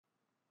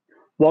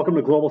Welcome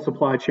to Global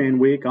Supply Chain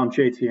Week. I'm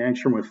JT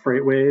Angstrom with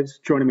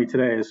FreightWaves. Joining me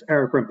today is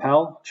Eric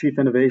Rimpel, Chief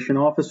Innovation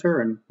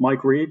Officer, and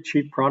Mike Reed,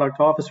 Chief Product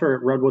Officer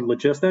at Redwood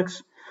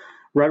Logistics.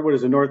 Redwood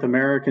is a North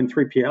American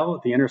 3PL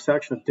at the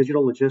intersection of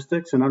digital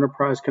logistics and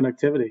enterprise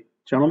connectivity.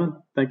 Gentlemen,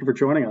 thank you for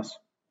joining us.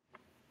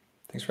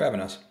 Thanks for having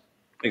us.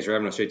 Thanks for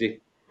having us, JT.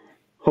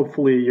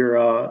 Hopefully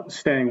you're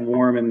staying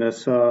warm in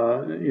this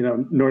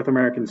North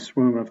American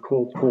swoon of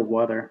cold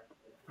weather.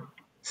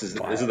 This is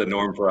the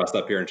norm for us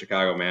up here in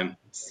Chicago, man.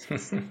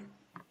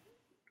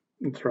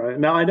 That's right.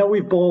 Now I know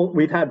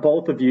we've had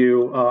both of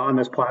you on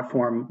this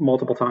platform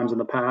multiple times in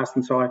the past,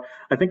 and so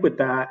I think with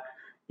that,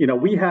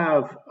 we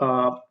have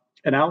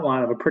an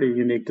outline of a pretty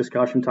unique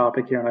discussion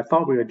topic here, and I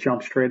thought we would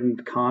jump straight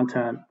into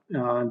content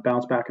and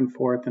bounce back and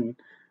forth and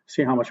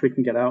see how much we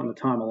can get out in the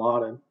time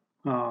allotted.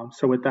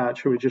 So with that,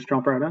 should we just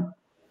jump right in?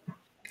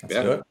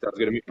 Sounds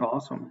good to me.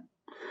 Awesome.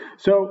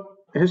 So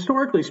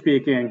historically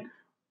speaking,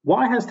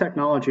 why has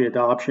technology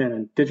adoption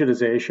and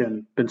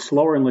digitization been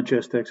slower in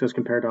logistics as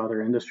compared to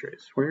other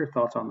industries? What are your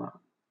thoughts on that?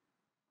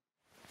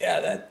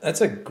 Yeah, that's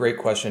a great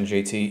question,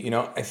 JT.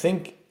 I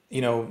think,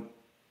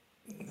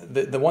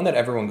 the one that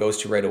everyone goes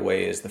to right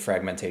away is the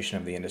fragmentation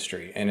of the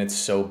industry, and it's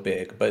so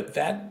big, but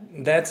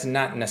that's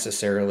not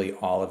necessarily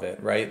all of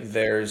it, right?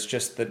 There's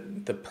just the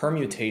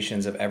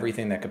permutations of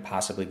everything that could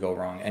possibly go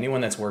wrong. Anyone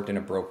that's worked in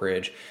a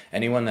brokerage,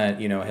 anyone that,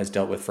 has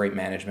dealt with freight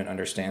management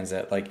understands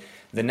that, like,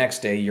 the next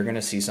day you're going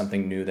to see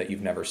something new that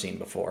you've never seen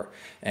before.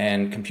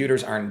 And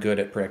computers aren't good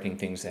at predicting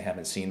things they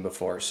haven't seen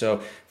before.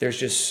 So there's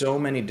just so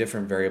many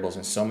different variables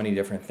and so many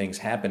different things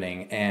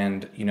happening.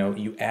 And,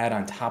 you add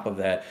on top of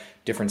that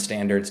different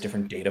standards,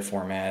 different data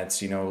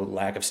formats,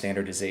 lack of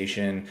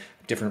standardization,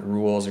 different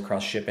rules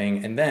across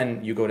shipping. And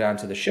then you go down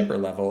to the shipper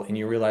level and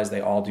you realize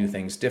they all do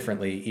things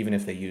differently, even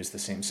if they use the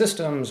same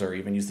systems or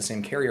even use the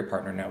same carrier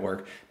partner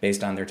network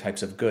based on their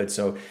types of goods.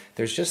 So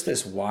there's just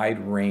this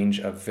wide range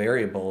of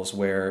variables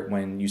where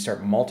when you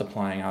start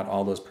multiplying out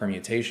all those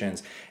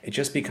permutations, it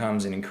just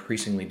becomes an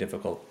increasingly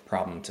difficult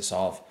problem to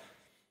solve.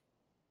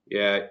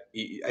 Yeah,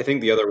 I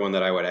think the other one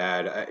that I would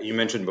add, you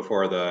mentioned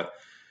before the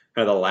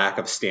lack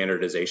of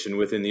standardization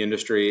within the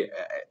industry.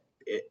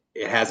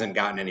 It hasn't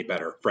gotten any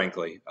better,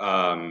 frankly.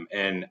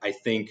 And I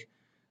think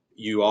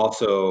you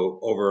also,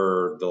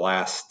 over the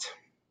last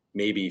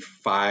maybe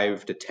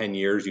 5 to 10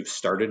 years, you've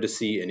started to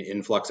see an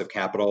influx of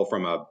capital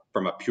from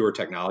a pure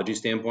technology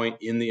standpoint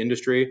in the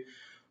industry.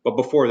 But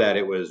before that,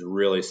 it was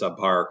really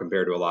subpar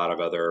compared to a lot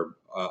of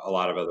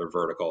other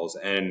verticals.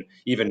 And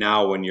even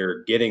now, when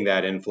you're getting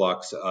that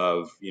influx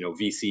of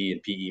VC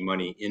and PE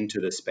money into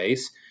the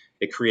space,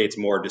 it creates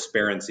more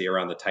disparity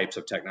around the types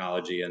of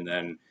technology and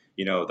then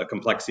the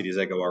complexities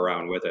that go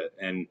around with it.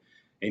 And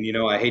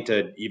I hate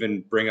to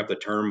even bring up the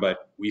term,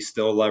 but we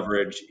still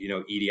leverage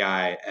EDI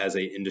as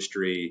a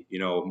industry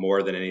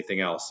more than anything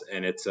else.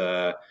 And it's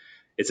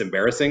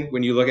embarrassing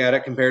when you look at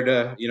it compared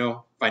to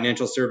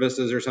financial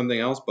services or something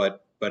else,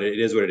 but it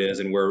is what it is,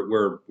 and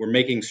we're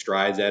making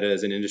strides at it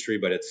as an industry,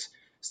 but it's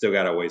still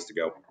got a ways to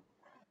go.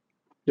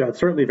 Yeah, it's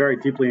certainly very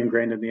deeply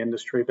ingrained in the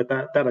industry, but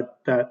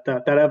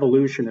that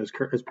evolution is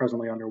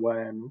presently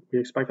underway, and we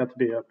expect that to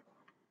be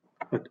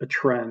a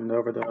trend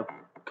over the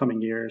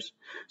coming years.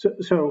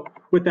 So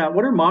with that,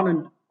 what are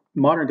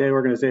modern day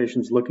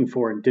organizations looking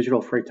for in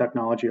digital freight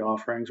technology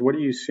offerings? What are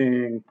you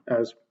seeing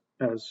as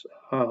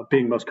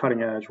being most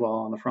cutting edge while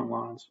on the front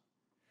lines?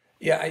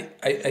 Yeah,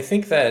 I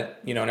think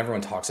that, and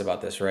everyone talks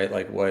about this, right?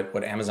 Like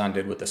what Amazon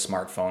did with the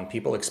smartphone,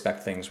 people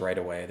expect things right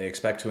away. They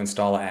expect to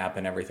install an app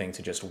and everything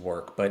to just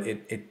work, but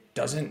it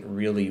doesn't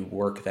really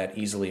work that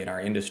easily in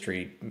our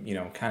industry,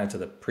 kind of to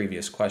the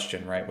previous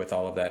question, right? With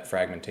all of that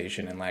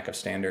fragmentation and lack of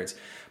standards.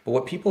 But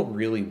what people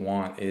really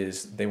want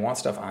is they want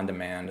stuff on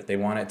demand. They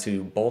want it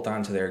to bolt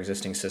onto their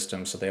existing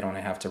system so they don't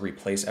have to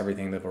replace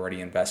everything they've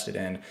already invested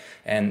in.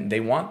 And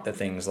they want the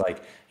things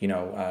like,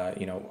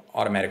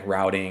 automatic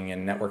routing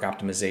and network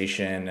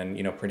optimization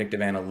and, predictive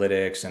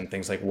analytics and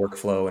things like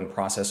workflow and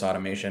process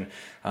automation.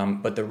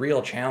 But the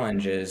real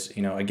challenge is,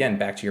 again,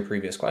 back to your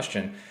previous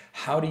question,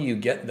 how do you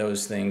get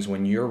those things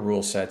when your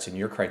rule sets and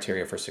your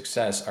criteria for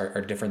success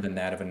are different than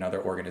that of another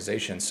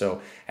organization?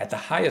 So at the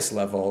highest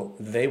level,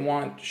 they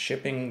want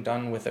shipping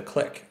done with a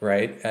click,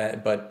 right?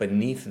 But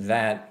beneath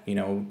that,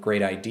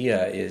 great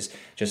idea is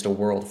just a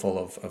world full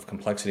of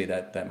complexity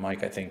that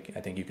Mike, I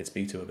think you could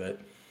speak to a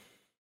bit.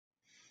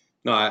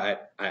 No,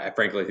 I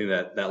frankly think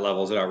that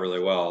levels it out really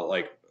well.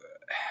 Like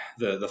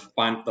the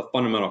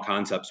fundamental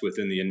concepts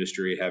within the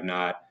industry have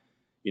not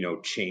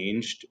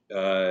changed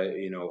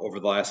over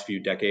the last few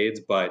decades,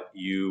 but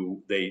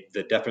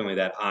definitely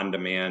that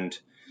on-demand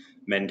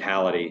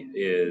mentality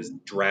is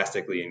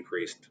drastically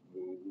increased.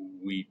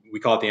 We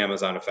call it the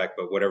Amazon effect,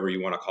 but whatever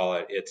you want to call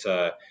it, it's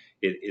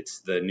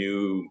the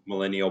new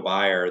millennial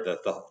buyer,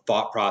 the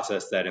thought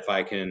process that if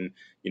I can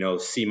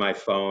see my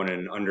phone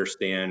and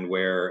understand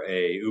where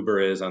a Uber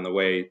is on the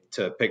way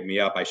to pick me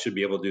up, I should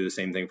be able to do the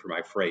same thing for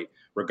my freight,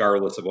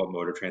 regardless of what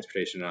mode of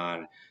transportation I'm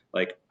on.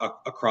 Like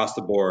across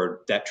the board,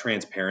 that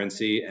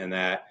transparency and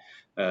that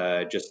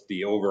just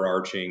the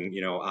overarching,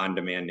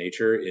 on-demand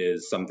nature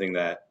is something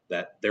that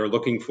they're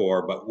looking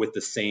for, but with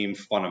the same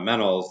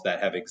fundamentals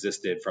that have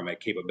existed from a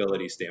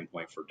capability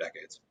standpoint for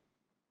decades.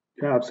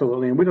 Yeah,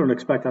 absolutely. And we don't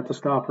expect that to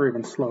stop or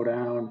even slow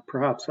down,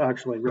 perhaps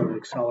actually really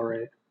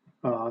accelerate.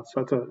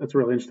 So it's a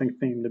really interesting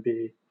theme to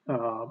be,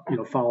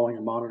 following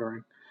and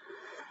monitoring.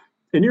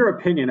 In your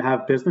opinion,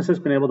 have businesses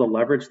been able to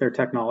leverage their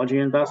technology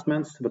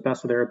investments to the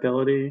best of their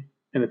ability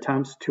in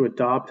attempts to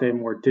adopt a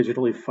more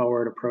digitally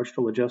forward approach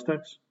to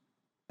logistics?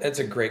 That's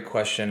a great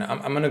question.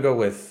 I'm going to go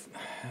with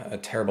a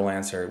terrible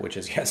answer, which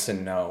is yes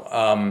and no.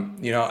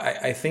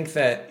 I think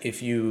that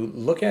if you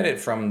look at it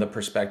from the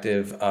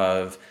perspective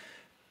of,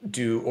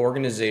 do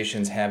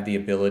organizations have the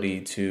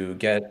ability to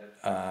get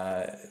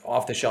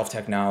off-the-shelf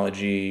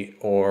technology,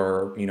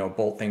 or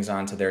bolt things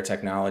onto their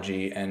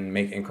technology and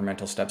make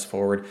incremental steps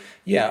forward?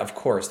 Yeah, of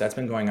course, that's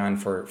been going on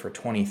for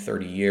 20,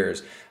 30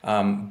 years.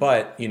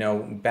 But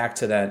back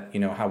to that,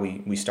 how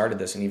we started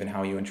this, and even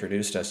how you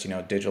introduced us,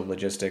 digital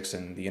logistics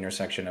and the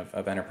intersection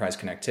of enterprise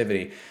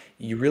connectivity.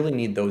 You really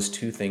need those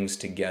two things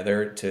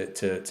together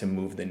to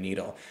move the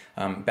needle.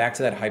 Back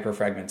to that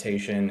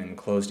hyperfragmentation and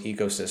closed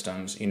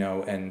ecosystems,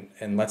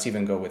 and let's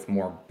even go with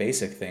more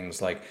basic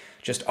things like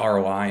just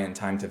ROI and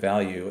time to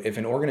value. If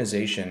an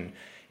organization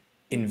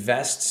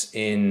invests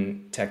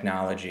in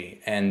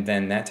technology and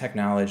then that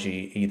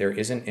technology either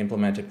isn't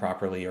implemented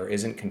properly or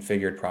isn't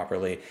configured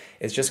properly,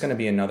 it's just going to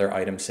be another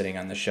item sitting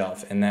on the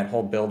shelf. And that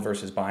whole build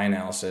versus buy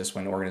analysis,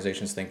 when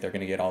organizations think they're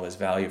going to get all this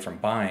value from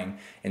buying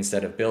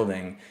instead of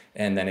building,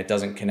 and then it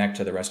doesn't connect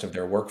to the rest of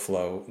their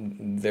workflow,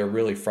 they're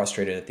really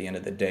frustrated at the end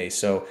of the day.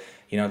 So,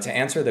 to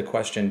answer the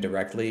question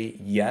directly,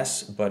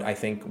 yes, but I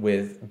think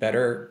with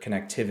better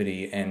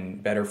connectivity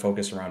and better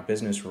focus around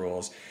business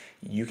rules,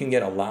 you can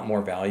get a lot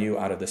more value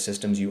out of the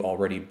systems you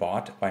already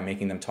bought by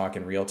making them talk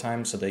in real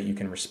time, so that you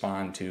can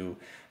respond to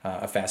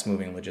a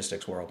fast-moving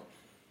logistics world.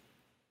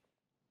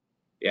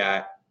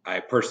 Yeah,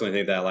 I personally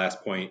think that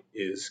last point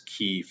is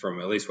key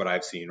from at least what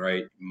I've seen,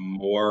 right?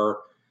 More,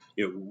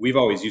 we've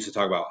always used to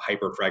talk about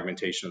hyper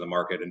fragmentation of the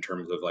market in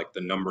terms of like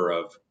the number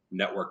of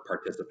network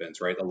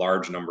participants, right? The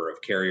large number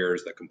of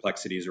carriers, the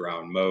complexities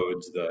around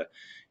modes, the,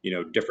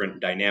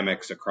 different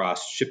dynamics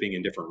across shipping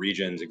in different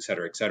regions, et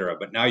cetera, et cetera.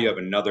 But now you have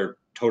another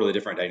totally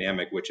different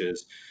dynamic, which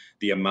is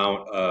the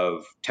amount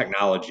of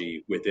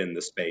technology within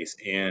the space.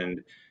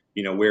 And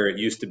where it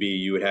used to be,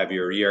 you would have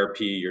your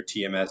ERP, your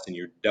TMS, and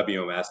your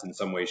WMS in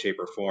some way, shape,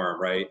 or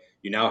form, right?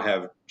 You now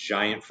have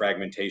giant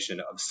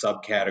fragmentation of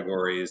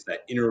subcategories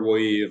that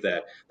interweave,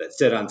 that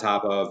sit on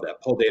top of,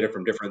 that pull data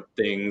from different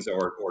things,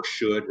 or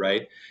should,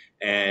 right?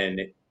 And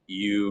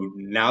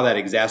now that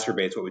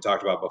exacerbates what we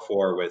talked about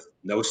before with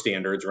no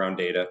standards around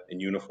data and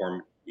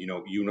uniformity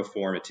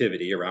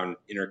around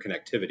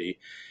interconnectivity.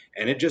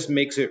 And it just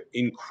makes it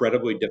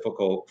incredibly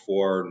difficult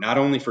for not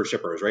only for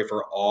shippers, right,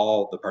 for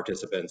all the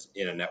participants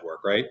in a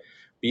network, right?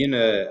 Being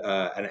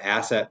an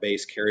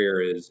asset-based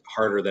carrier is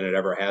harder than it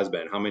ever has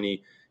been. How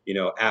many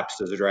apps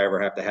does a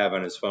driver have to have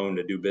on his phone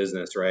to do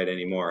business, right,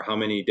 anymore? How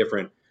many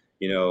different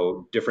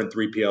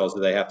 3PLs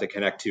do they have to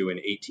connect to in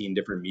 18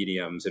 different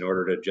mediums in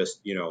order to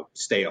just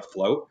stay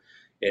afloat?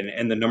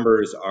 And the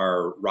numbers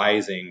are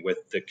rising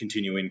with the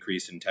continued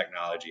increase in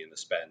technology and the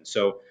spend.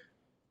 So,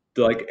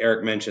 like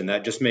Eric mentioned,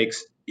 that just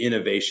makes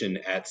innovation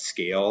at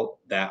scale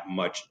that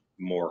much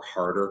more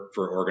harder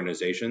for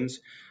organizations.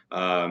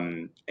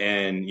 And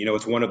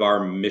it's one of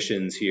our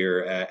missions here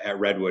at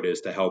Redwood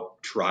is to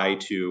help try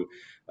to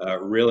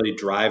really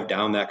drive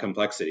down that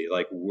complexity.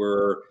 Like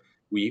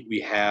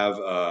we have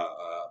a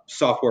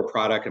software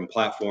product and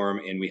platform,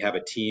 and we have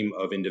a team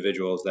of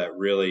individuals that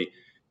really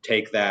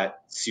take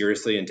that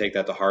seriously and take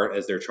that to heart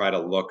as they're trying to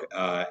look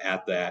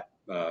at that,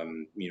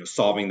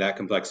 solving that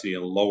complexity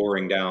and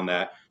lowering down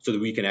that, so that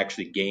we can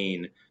actually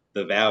gain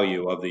the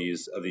value of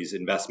these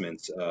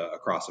investments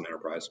across an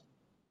enterprise.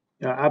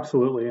 Yeah,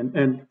 absolutely.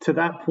 And to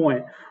that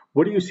point,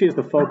 what do you see as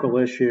the focal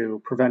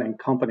issue preventing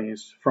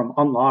companies from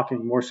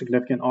unlocking more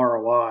significant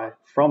ROI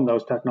from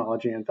those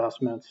technology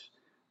investments,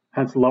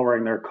 hence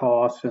lowering their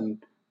costs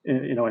and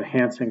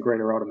enhancing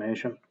greater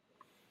automation?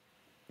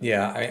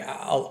 Yeah,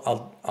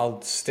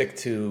 I'll stick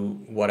to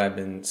what I've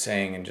been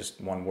saying in just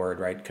one word,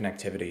 right?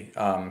 Connectivity.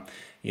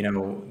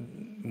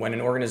 When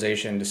an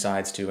organization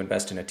decides to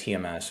invest in a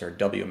TMS or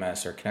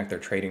WMS or connect their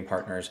trading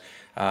partners,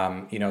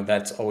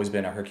 that's always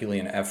been a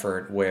Herculean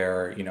effort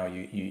where,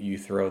 you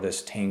throw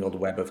this tangled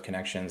web of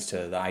connections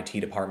to the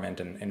IT department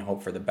and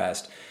hope for the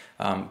best.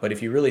 But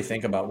if you really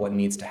think about what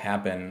needs to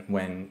happen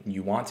when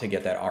you want to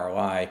get that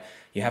ROI,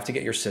 you have to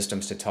get your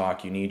systems to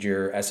talk. You need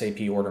your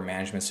SAP order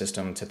management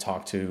system to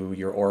talk to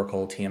your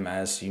Oracle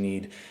TMS. You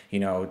need,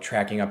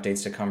 tracking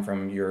updates to come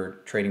from your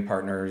trading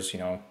partners.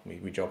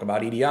 We joke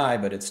about EDI,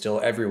 but it's still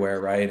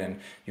everywhere, right? And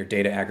your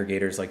data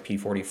aggregators like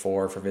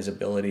P44 for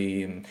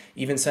visibility, and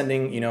even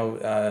sending,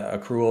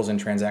 accruals and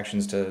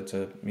transactions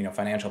to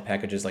financial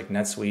packages like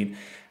NetSuite.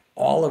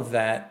 All of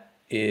that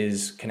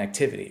is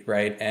connectivity,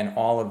 right? And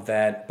all of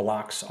that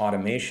blocks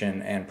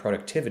automation and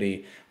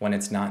productivity when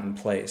it's not in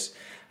place.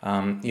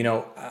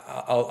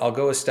 I'll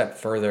go a step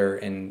further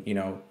and,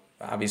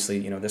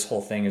 obviously, this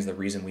whole thing is the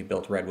reason we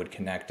built Redwood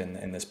Connect,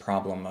 and this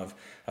problem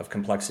of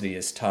complexity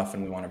is tough,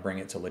 and we want to bring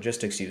it to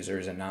logistics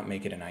users and not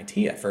make it an IT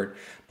effort.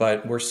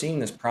 But we're seeing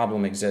this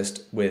problem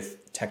exist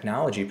with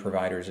technology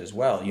providers as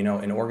well.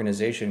 An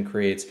organization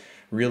creates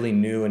really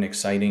new and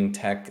exciting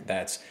tech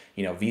that's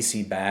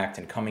VC backed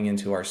and coming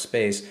into our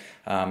space,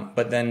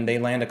 but then they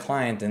land a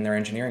client and their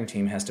engineering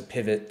team has to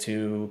pivot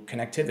to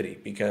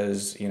connectivity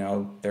because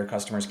their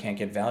customers can't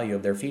get value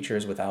of their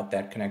features without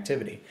that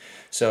connectivity.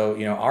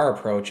 So our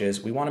approach is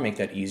we want to make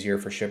that easier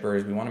for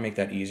shippers, we want to make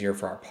that easier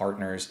for our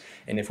partners,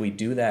 and if we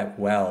do that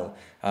well,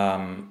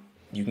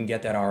 you can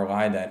get that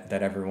ROI that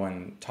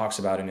everyone talks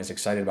about and is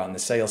excited about in the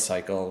sales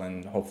cycle,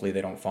 and hopefully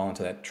they don't fall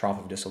into that trough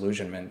of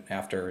disillusionment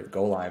after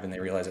go live and they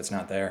realize it's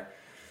not there.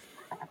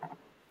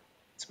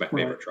 It's my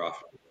favorite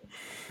trough.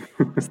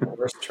 It's the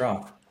worst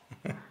trough.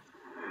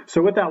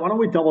 So with that, why don't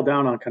we double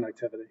down on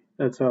connectivity?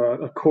 That's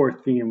a core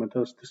theme with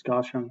this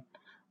discussion.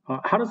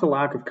 How does the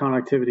lack of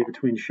connectivity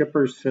between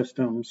shippers,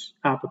 systems,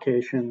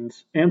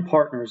 applications, and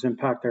partners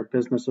impact their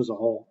business as a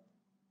whole?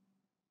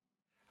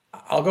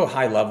 I'll go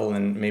high level,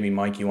 and maybe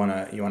Mike, you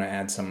wanna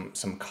add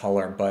some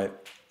color.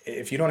 But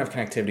if you don't have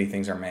connectivity,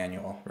 things are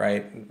manual,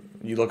 right?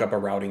 You look up a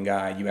routing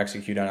guide, you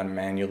execute on it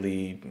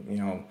manually.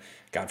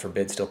 God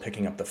forbid, still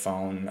picking up the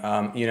phone.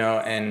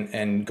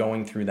 And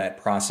going through that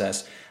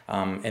process.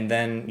 And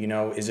then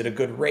is it a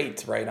good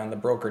rate, right, on the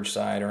brokerage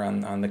side or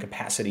on the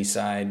capacity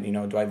side?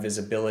 Do I have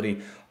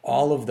visibility?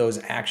 All of those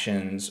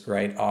actions,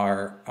 right,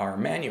 are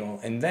manual.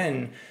 And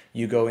then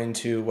you go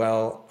into,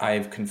 well,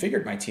 I've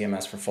configured my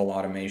TMS for full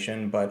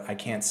automation, but I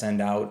can't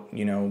send out,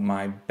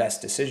 my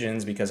best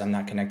decisions because I'm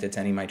not connected to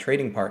any of my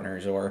trading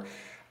partners, or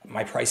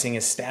my pricing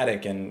is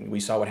static. And we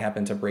saw what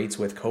happened to rates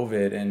with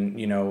COVID,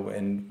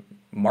 and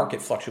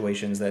market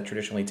fluctuations that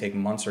traditionally take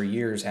months or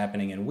years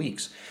happening in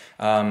weeks.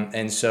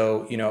 And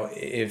so,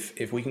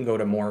 if we can go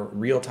to more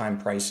real-time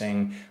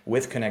pricing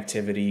with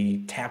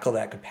connectivity, tackle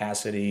that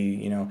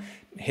capacity,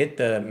 hit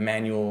the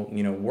manual,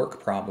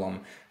 work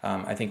problem,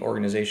 I think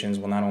organizations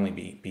will not only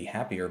be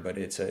happier, but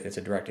it's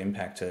a direct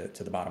impact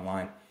to the bottom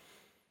line.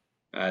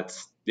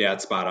 It's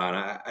spot on.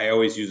 I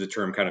always use the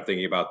term kind of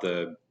thinking about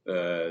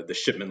the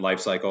shipment life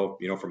cycle,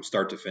 from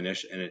start to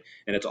finish, and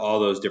it's all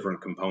those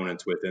different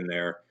components within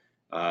there.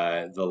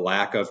 The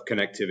lack of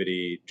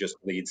connectivity just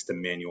leads to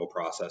manual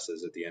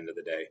processes at the end of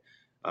the day,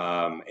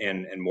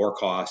 and more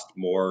cost,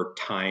 more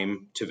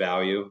time to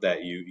value that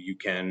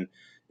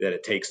that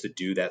it takes to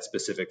do that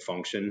specific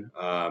function,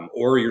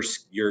 or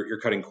you're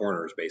cutting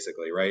corners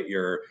basically, right?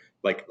 You're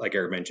like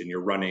Eric mentioned,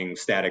 you're running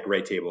static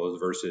rate tables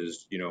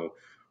versus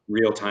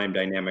real time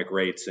dynamic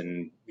rates,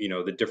 and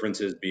the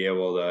difference is be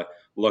able to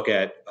look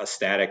at a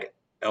static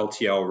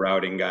LTL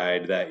routing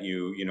guide that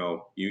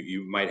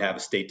you might have a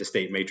state to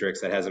state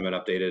matrix that hasn't been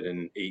updated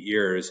in 8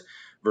 years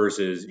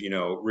versus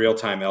real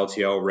time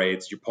LTL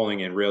rates. You're pulling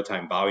in real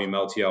time volume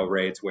LTL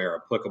rates where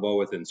applicable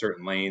within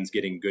certain lanes,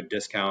 getting good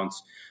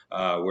discounts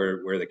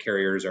where the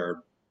carriers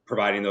are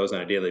providing those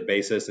on a daily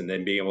basis, and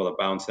then being able to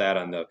bounce that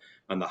on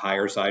the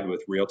higher side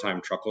with real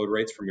time truckload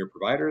rates from your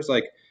providers.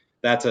 Like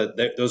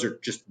those are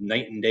just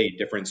night and day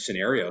different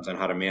scenarios on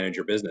how to manage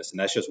your business, and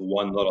that's just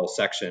one little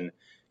section,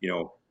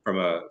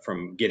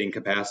 from getting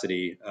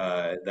capacity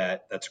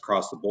that's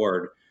across the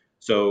board.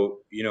 So,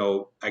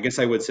 I guess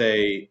I would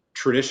say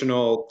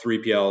traditional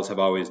 3PLs have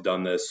always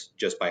done this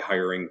just by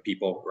hiring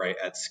people, right,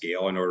 at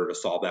scale in order to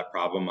solve that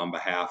problem on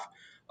behalf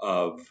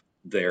of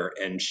their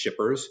end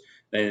shippers.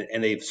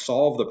 And they've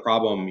solved the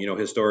problem,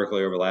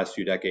 historically over the last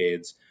few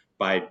decades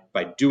by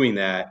doing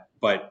that,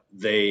 but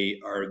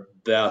they are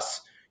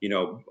thus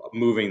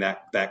moving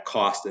that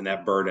cost and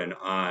that burden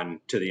on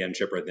to the end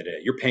shipper at the day.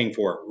 You're paying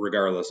for it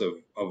regardless of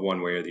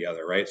one way or the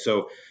other, right?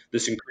 So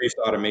this increased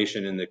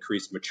automation and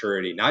increased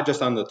maturity, not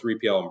just on the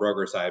 3PL and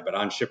broker side, but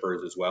on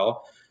shippers as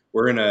well.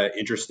 We're in an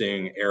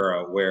interesting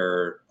era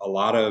where a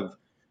lot of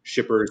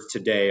shippers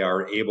today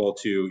are able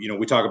to,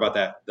 we talk about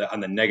that on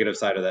the negative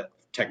side of that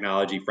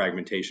technology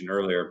fragmentation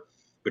earlier,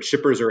 but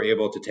shippers are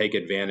able to take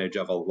advantage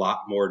of a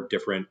lot more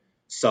different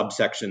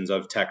subsections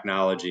of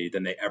technology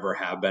than they ever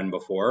have been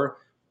before,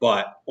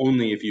 but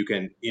only if you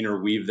can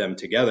interweave them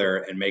together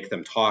and make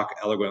them talk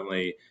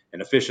eloquently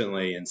and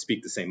efficiently and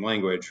speak the same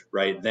language,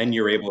 right? Then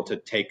you're able to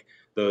take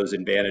those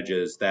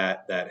advantages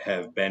that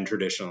have been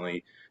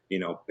traditionally,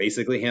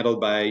 basically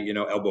handled by,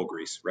 elbow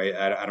grease, right?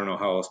 I don't know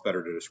how else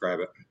better to describe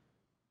it.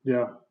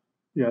 Yeah,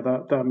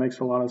 that makes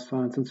a lot of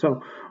sense. And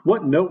so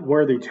what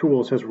noteworthy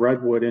tools has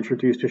Redwood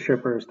introduced to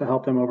shippers to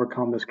help them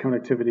overcome this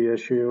connectivity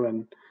issue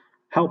and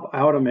help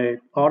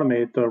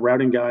automate the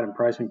routing guide and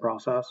pricing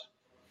process?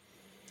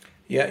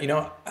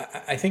 Yeah,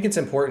 I think it's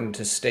important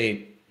to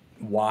state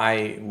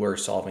why we're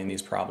solving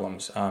these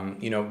problems.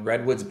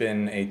 Redwood's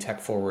been a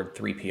tech-forward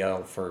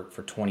 3PL for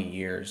 20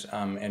 years,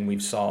 and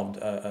we've solved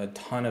a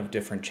ton of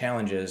different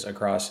challenges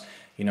across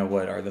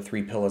what are the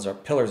three pillars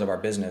of our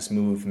business: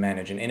 move,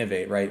 manage, and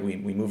innovate. Right? We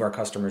move our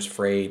customers'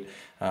 freight,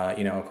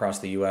 across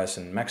the U.S.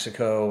 and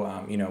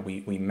Mexico.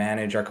 We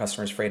manage our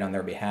customers' freight on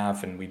their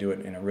behalf, and we do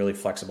it in a really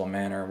flexible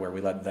manner where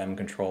we let them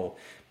control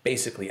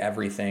basically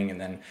everything.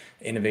 And then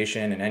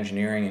innovation and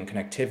engineering and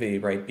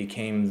connectivity, right,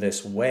 became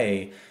this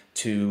way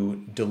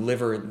to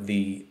deliver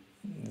the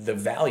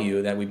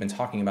value that we've been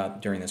talking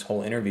about during this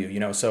whole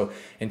interview. So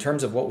in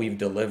terms of what we've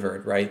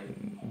delivered, right,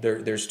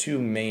 there's two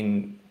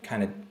main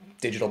kind of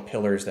digital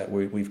pillars that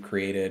we've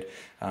created.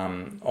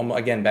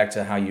 Again, back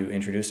to how you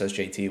introduced us,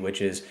 JT,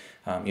 which is,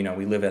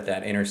 we live at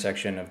that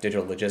intersection of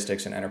digital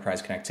logistics and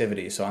enterprise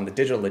connectivity. So on the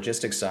digital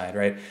logistics side,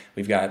 right,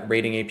 we've got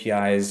rating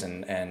APIs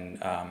and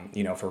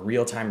for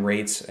real-time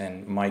rates.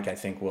 And Mike, I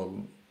think,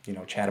 will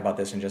chat about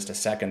this in just a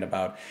second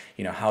about,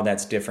 how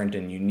that's different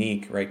and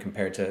unique, right,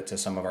 compared to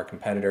some of our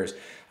competitors.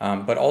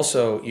 But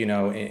also,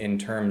 in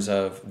terms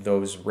of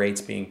those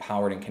rates being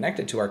powered and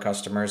connected to our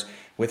customers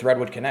with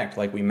Redwood Connect,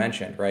 like we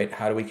mentioned, right?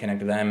 How do we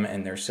connect them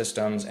and their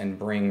systems and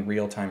bring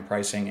real-time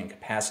pricing and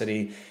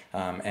capacity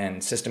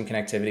and system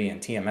connectivity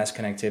and TMS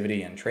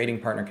connectivity and trading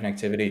partner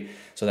connectivity,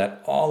 so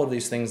that all of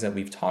these things that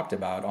we've talked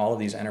about, all of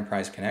these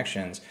enterprise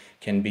connections,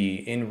 can be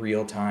in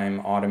real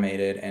time,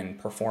 automated, and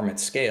perform at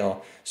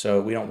scale.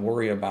 So we don't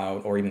worry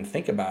about or even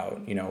think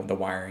about, the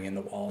wiring in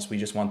the walls. We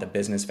just want the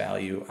business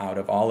value out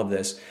of all of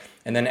this.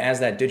 And then as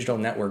that digital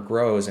network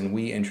grows and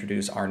we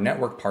introduce our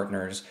network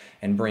partners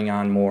and bring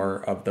on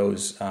more of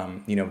those,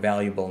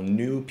 valuable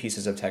new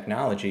pieces of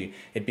technology,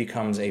 it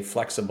becomes a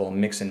flexible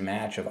mix and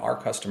match of our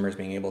customers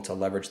being able to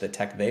leverage the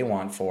tech they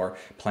want for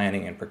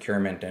planning and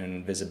procurement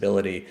and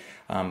visibility.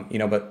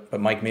 But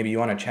Mike, maybe you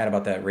want to chat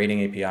about that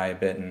rating API a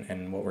bit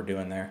and what we're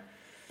doing there.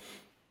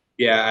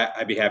 Yeah,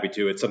 I'd be happy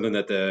to. It's something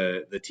that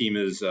the team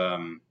is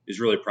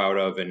really proud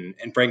of, and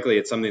frankly,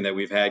 it's something that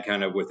we've had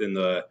kind of within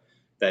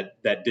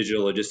that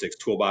digital logistics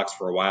toolbox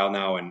for a while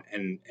now, and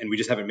we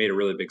just haven't made a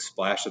really big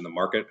splash in the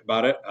market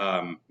about it.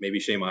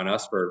 Maybe shame on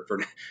us for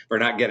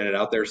not getting it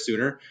out there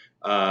sooner.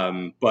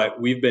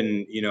 But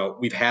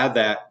we've had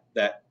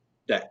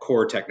that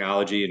core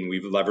technology, and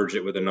we've leveraged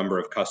it with a number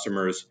of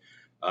customers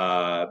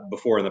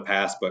before in the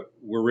past, but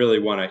we really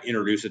want to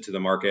introduce it to the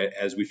market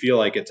as we feel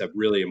like it's a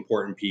really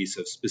important piece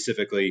of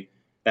specifically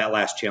that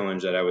last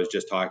challenge that I was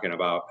just talking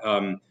about.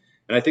 And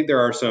I think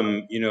there are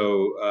some,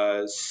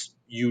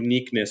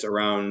 uniqueness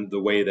around the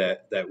way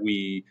that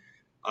we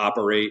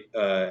operate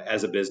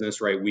as a business,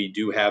 right? We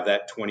do have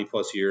that 20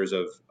 plus years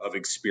of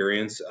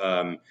experience.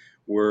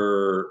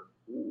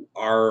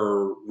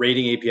 Our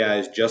rating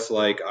APIs, just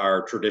like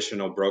our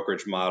traditional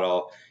brokerage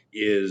model,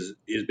 is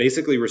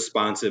basically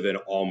responsive in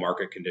all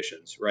market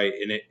conditions, right?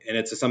 And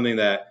it's something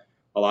that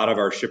a lot of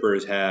our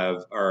shippers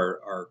have,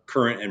 our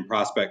current and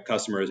prospect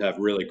customers have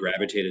really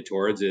gravitated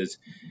towards. Is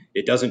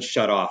it doesn't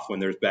shut off when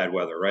there's bad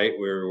weather, right?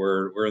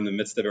 We're in the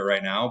midst of it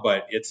right now,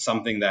 but it's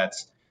something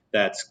that's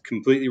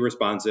completely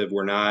responsive.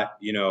 We're not,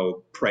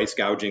 price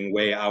gouging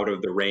way out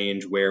of the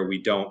range where we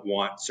don't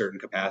want certain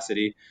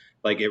capacity.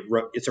 Like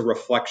it's a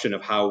reflection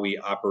of how we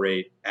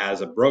operate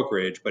as a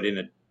brokerage, but in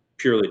a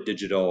purely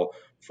digital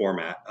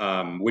format,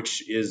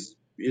 which is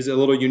a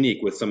little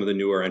unique with some of the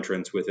newer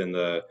entrants within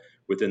the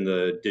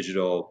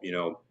digital,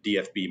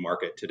 DFB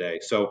market today.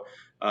 So,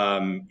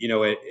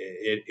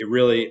 it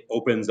really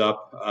opens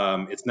up.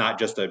 It's not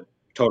just a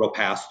total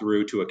pass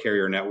through to a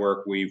carrier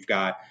network. We've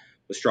got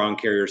a strong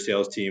carrier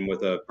sales team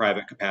with a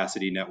private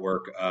capacity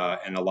network,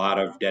 and a lot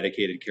of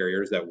dedicated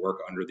carriers that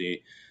work under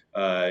the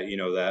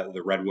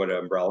Redwood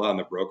umbrella on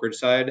the brokerage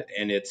side.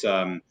 And it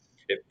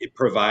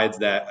provides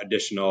that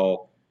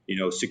additional,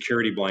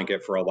 security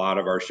blanket for a lot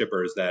of our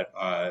shippers that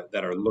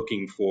are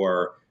looking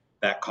for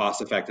that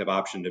cost-effective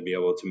option to be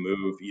able to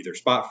move either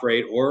spot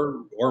freight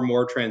or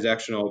more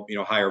transactional,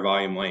 higher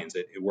volume lanes.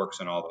 It works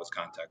in all those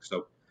contexts. So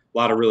a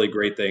lot of really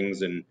great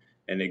things, and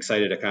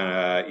excited to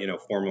kind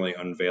of, formally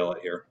unveil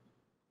it here.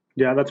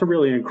 Yeah, that's a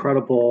really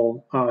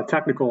incredible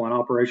technical and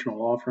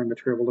operational offering that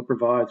you're able to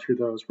provide through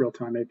those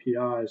real-time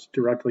APIs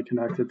directly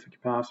connected to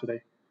capacity.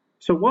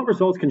 So what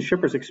results can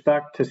shippers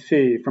expect to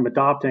see from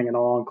adopting an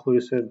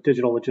all-inclusive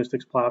digital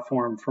logistics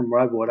platform from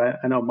Redwood?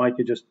 I know, Mike,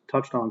 you just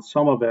touched on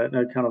some of it,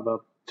 kind of a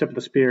tip of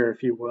the spear,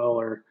 if you will,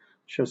 or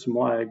show some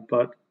leg.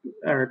 But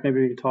Eric,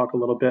 maybe you could talk a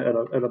little bit at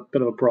a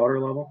bit of a broader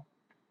level.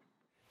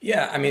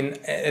 Yeah, I mean,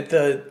 at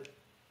the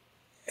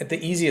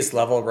easiest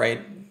level,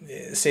 right?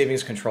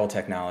 Savings control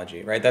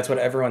technology, right? That's what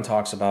everyone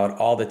talks about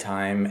all the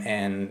time,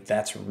 and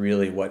that's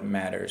really what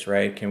matters,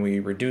 right? Can we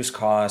reduce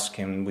costs?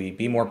 Can we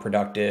be more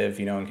productive?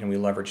 And can we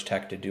leverage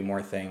tech to do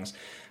more things?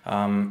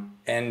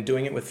 And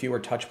doing it with fewer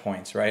touch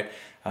points, right?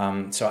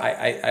 So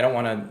I don't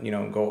want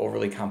to go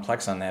overly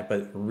complex on that,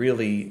 but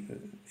really,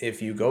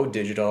 if you go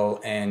digital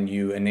and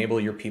you enable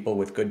your people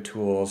with good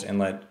tools and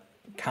let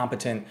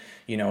competent,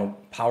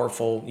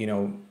 powerful,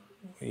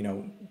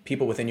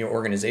 people within your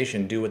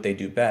organization do what they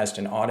do best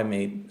and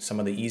automate some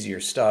of the easier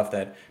stuff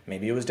that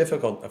maybe it was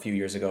difficult a few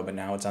years ago, but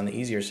now it's on the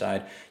easier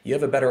side, you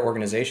have a better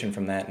organization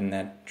from that, and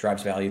that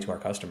drives value to our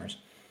customers.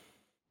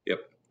 Yep.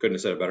 Couldn't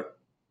have said it better.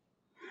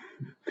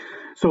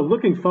 So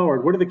looking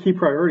forward, what are the key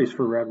priorities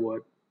for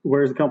Redwood?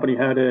 Where's the company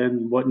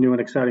headed? What new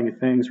and exciting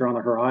things are on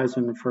the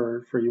horizon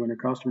for you and your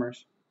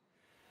customers?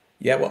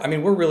 Yeah, well, I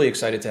mean, we're really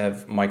excited to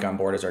have Mike on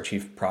board as our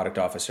chief product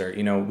officer.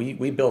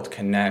 We built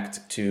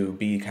Connect to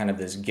be kind of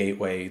this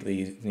gateway,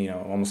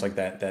 almost like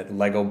that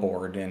Lego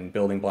board, and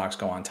building blocks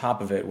go on top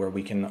of it, where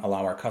we can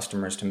allow our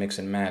customers to mix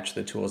and match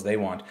the tools they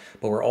want.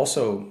 But we're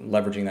also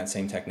leveraging that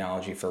same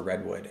technology for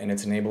Redwood, and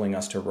it's enabling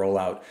us to roll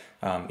out,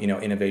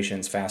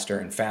 innovations faster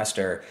and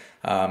faster,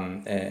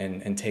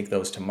 and take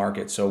those to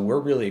market. So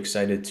we're really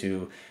excited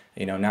to,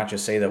 not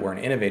just say that we're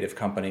an innovative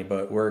company,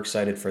 but we're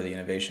excited for the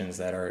innovations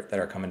that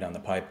are coming down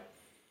the pipe.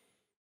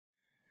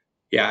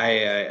 Yeah,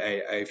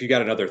 if you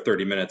got another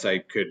 30 minutes, I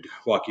could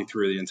walk you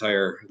through the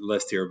entire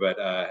list here, but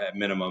at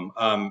minimum.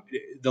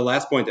 The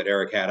last point that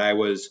Eric had, I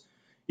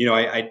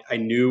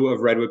knew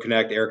of Redwood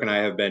Connect. Eric and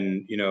I have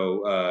been,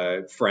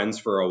 friends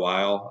for a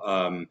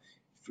while,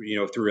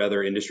 through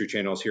other industry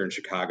channels here in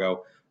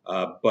Chicago.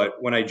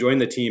 But when I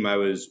joined the team, I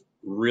was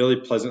really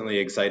pleasantly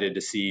excited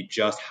to see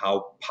just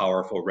how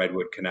powerful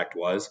Redwood Connect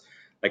was.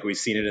 Like, we've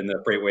seen it in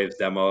the FreightWaves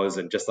demos,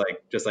 and just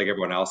like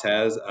everyone else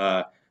has.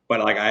 But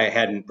like, I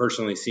hadn't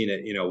personally seen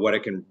it, what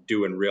it can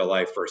do in real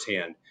life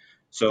firsthand.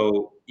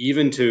 So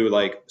even to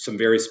like some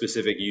very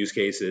specific use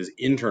cases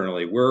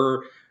internally,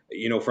 we're,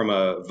 from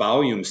a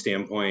volume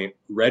standpoint,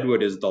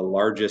 Redwood is the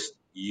largest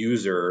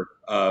user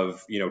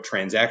of,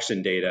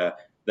 transaction data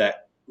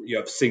that you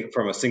have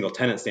from a single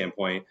tenant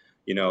standpoint.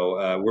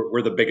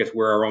 We're the biggest,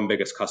 we're our own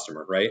biggest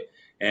customer, right?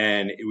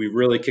 And we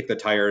really kicked the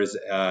tires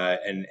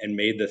and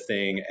made the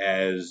thing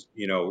as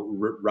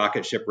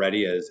rocket ship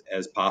ready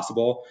as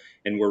possible.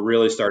 And we're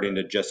really starting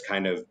to just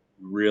kind of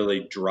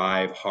really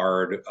drive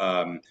hard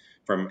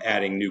from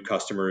adding new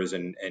customers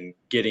and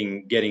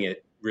getting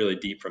it really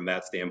deep from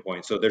that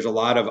standpoint. So there's a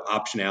lot of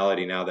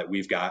optionality now that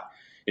we've got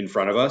in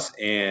front of us.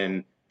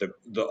 And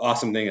the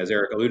awesome thing, as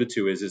Eric alluded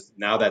to, is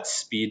now that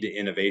speed to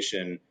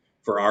innovation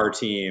for our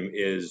team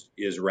is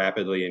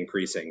rapidly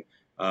increasing.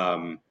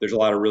 There's a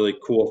lot of really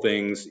cool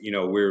things.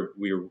 We're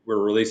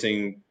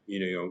releasing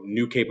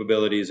new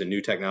capabilities and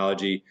new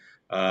technology,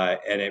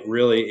 and it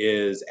really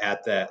is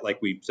at that,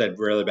 like we said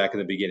really back in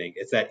the beginning,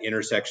 it's that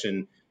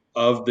intersection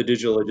of the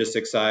digital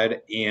logistics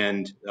side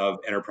and of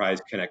enterprise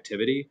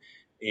connectivity.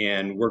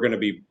 And we're going to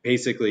be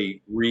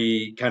basically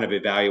kind of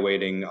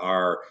evaluating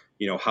our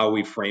how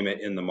we frame it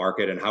in the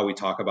market and how we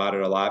talk about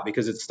it a lot,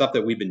 because it's stuff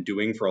that we've been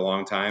doing for a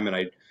long time.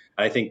 And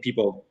I think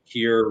people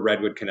hear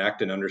Redwood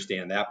Connect and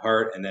understand that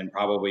part, and then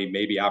probably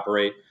maybe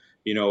operate,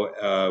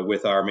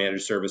 with our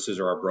managed services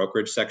or our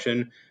brokerage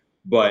section.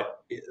 But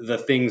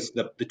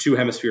the two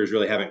hemispheres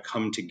really haven't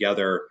come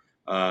together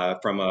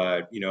from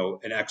an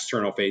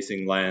external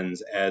facing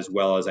lens as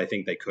well as I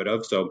think they could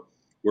have. So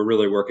we're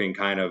really working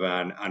kind of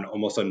on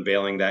almost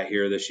unveiling that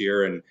here this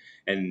year,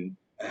 and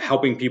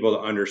helping people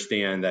to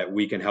understand that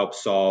we can help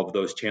solve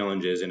those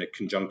challenges in a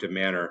conjunctive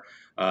manner,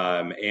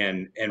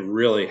 and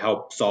really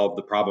help solve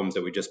the problems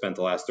that we just spent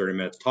the last 30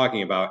 minutes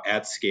talking about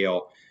at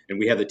scale. And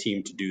we have the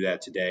team to do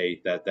that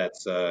today.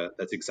 That's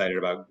excited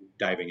about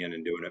diving in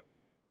and doing it.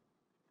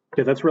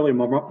 Yeah, that's really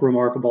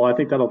remarkable. I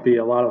think that'll be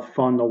a lot of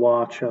fun to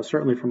watch,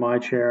 certainly from my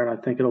chair, and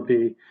I think it'll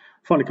be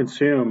fun to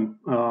consume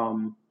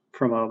from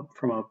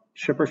a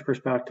shipper's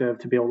perspective,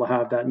 to be able to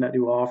have that net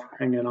new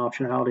offering and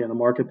optionality in the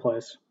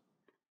marketplace.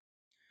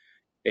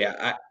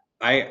 Yeah,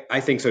 I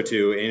think so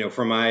too.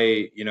 From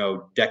my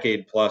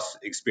decade plus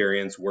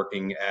experience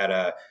working at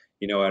a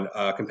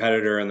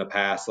competitor in the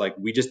past, like,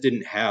 we just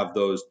didn't have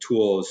those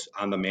tools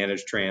on the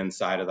managed trans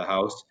side of the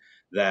house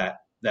that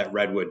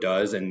Redwood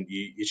does, and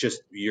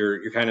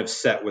you're kind of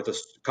set with a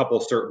couple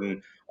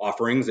certain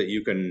offerings that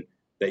you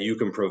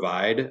can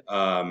provide,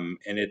 and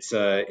it's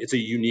a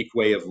unique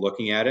way of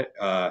looking at it.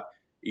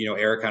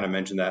 Eric kind of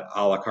mentioned that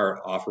a la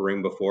carte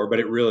offering before, but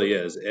it really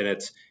is, and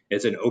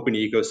it's an open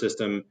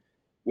ecosystem.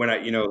 When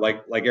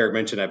like Eric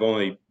mentioned, I've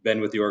only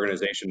been with the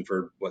organization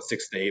for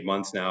 6 to 8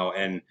 months now,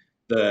 and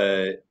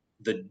the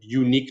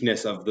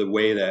uniqueness of the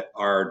way that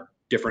our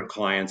different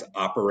clients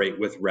operate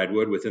with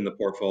Redwood within the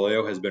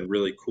portfolio has been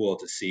really cool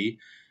to see.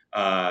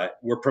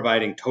 We're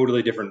providing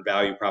totally different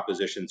value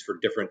propositions for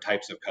different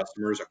types of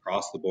customers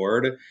across the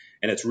board,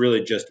 and it's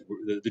really just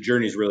the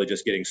journey is really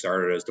just getting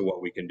started as to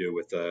what we can do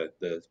with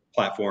the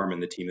platform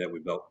and the team that we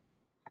built.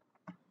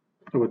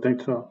 I would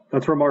think so.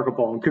 That's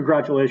remarkable, and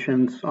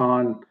congratulations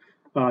on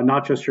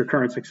not just your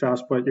current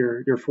success, but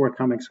your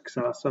forthcoming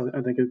success.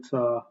 I think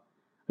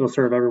it'll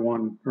serve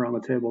everyone around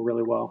the table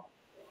really well.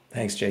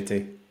 Thanks,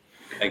 JT.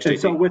 Thanks, JT. And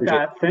so with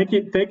that, thank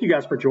you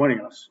guys for joining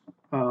us.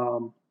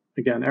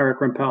 Again, Eric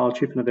Rempel,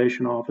 Chief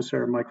Innovation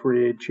Officer, Mike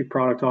Reed, Chief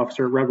Product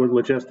Officer at Redwood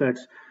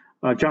Logistics.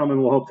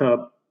 Gentlemen, we'll hope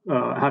to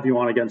have you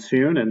on again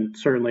soon, and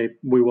certainly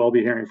we will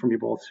be hearing from you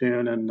both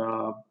soon. And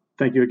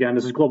thank you again.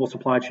 This is Global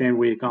Supply Chain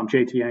Week. I'm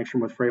JT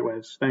Angstrom with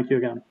FreightWaves. Thank you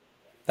again.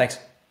 Thanks.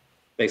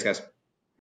 Thanks, guys.